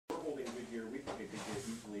market to get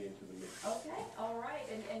easily into the mix. Okay, all right,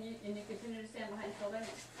 and you continue to stand behind Phil Denning?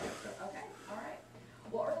 Okay, all right.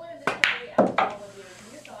 Well, earlier this day, as all of you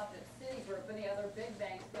thought that Citigroup and the other big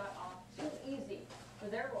banks got off too easy for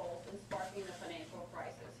their roles in sparking the financial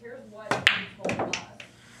crisis. Here's what he told us.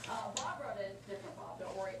 Bob wrote in, different Bob,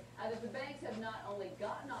 don't worry, that the banks have not only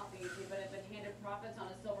gotten off easy, but have been handed profits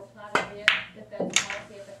on a silver platter via the Fed's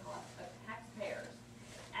policy at the cost of taxpayers.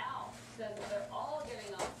 Al says that they're all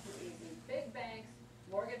getting off too easy. Big banks,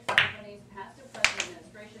 mortgage companies, passive president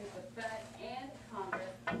administrations, the Fed, and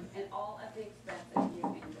Congress, and all at the expense of you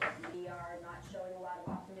and yours. We are not showing a lot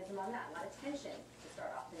of optimism on that, a lot of tension to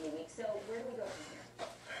start off the new week. So where do we go from here?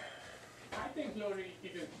 I think, Lori,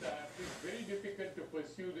 it is very difficult to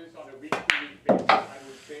pursue this on a week-to-week basis. I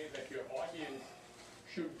would say that your audience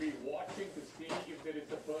should be watching to see if there is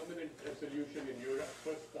a permanent solution in Europe,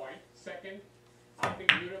 first point. Second, I think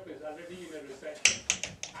Europe is already in a recession.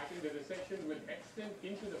 I think the recession will extend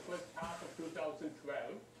into the first half of 2012.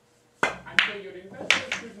 And so your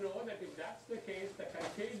investors should know that if that's the case, the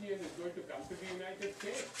contagion is going to come to the United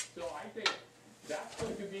States. So I think that's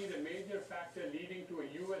going to be the major factor leading to a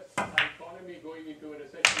U.S. economy going into a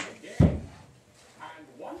recession again. And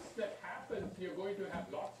once that happens, you're going to have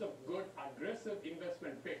lots of good, aggressive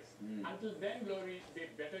investment picks. Until then, Lori, they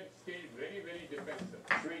better stay very, very defensive.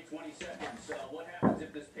 20 seconds. What happens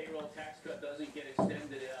if this payroll tax cut doesn't get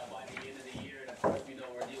extended by the end of the year? And of course, we know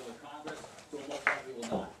we're dealing with Congress, so most likely will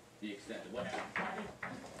not be extended. What happens?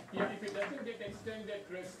 Yeah, if it doesn't get extended,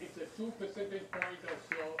 Chris, it's a 2 percentage point or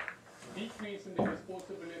so decrease in the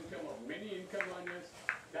disposable income of many income earners.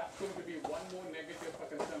 That's going to be one more negative for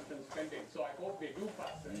consumption spending. So I hope they do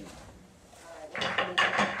pass it. All right. Thank you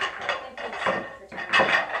so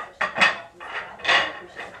much for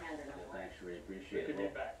taking the candor. Thanks, Ray. Appreciate Good to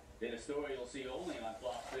it. be back. Then a story you'll see only on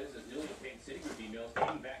Fox Business. Newly obtained Citigroup emails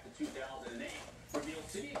dating back to 2008 revealed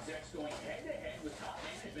Citi execs going head-to-head with top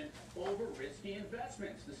management over risky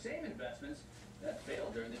investments. The same investments that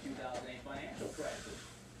failed during the 2008 financial crisis.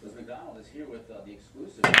 Liz McDonald is here with the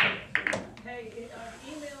exclusive. Hey,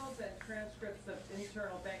 emails and transcripts of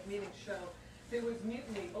internal bank meetings show there was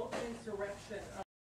mutiny, open insurrection.